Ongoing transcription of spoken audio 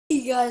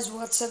Hey guys,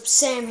 what's up?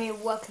 Sam here.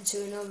 Welcome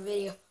to another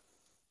video.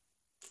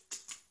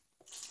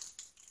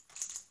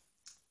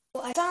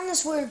 Well, I found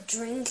this weird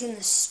drink in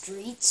the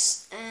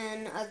streets,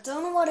 and I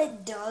don't know what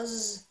it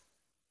does,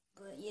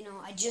 but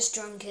I just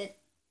drank it.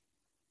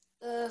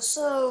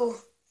 So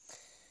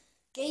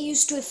get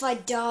used to it. If I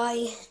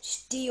die,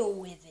 just deal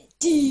with it.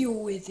 Deal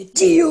with it.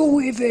 Deal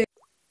with it.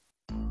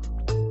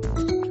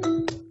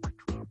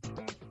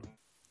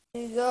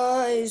 Hey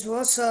guys,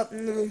 what's up?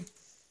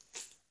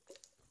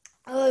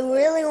 I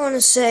really want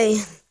to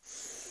say,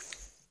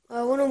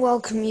 I want to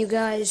welcome you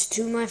guys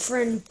to my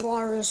friend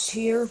Boris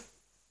here.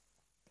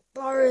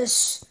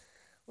 Boris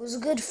was a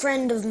good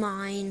friend of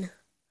mine.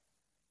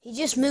 He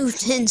just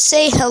moved in.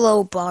 Say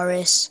hello,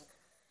 Boris.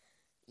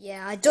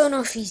 Yeah, I don't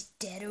know if he's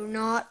dead or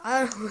not.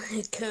 I don't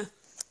really care.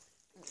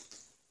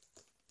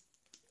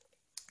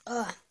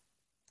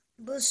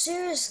 But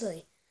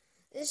seriously,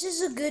 this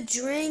is a good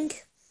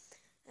drink.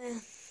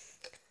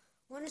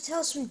 Want to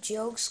tell some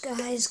jokes,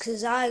 guys?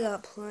 Because I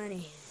got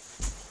plenty.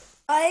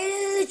 Why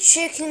did the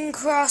chicken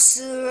cross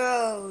the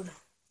road?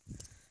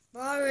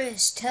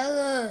 Boris, tell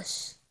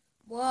us.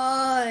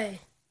 Why?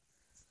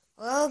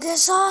 Well,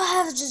 guess I'll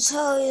have to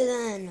tell you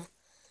then.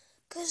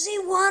 'Cause he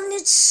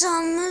wanted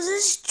some of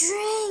this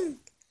drink.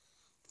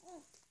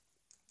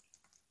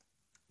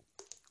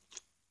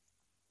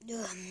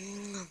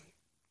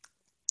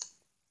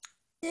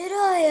 Did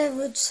I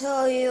ever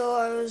tell you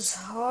I was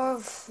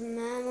half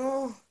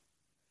mammal?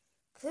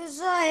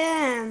 'Cause I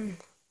am.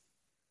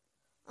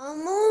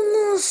 I'm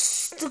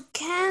almost a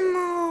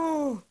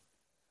camel.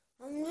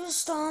 I'm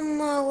just on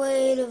my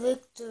way to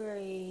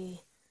victory.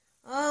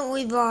 Aren't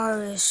we,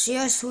 Boris?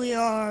 Yes, we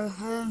are.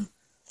 I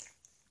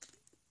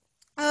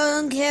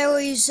don't care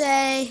what you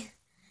say.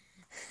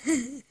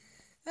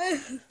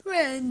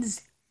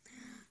 Friends.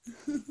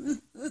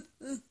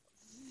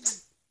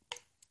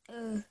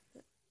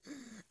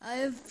 I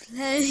have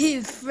plenty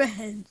of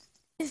friends.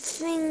 I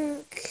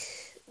think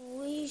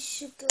we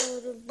should go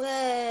to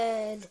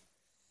bed.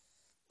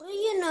 But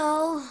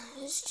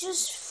it's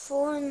just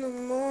 4 in the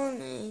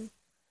morning.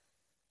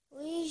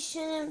 We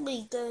shouldn't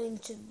be going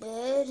to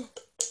bed.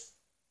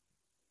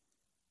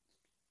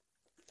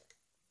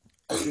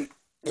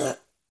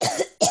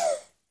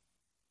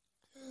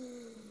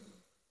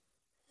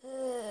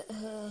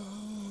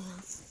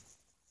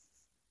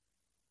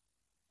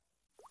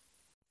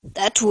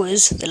 That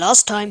was the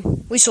last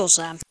time we saw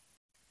Sam.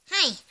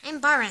 Hi, I'm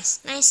Boris.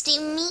 Nice to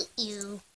meet you.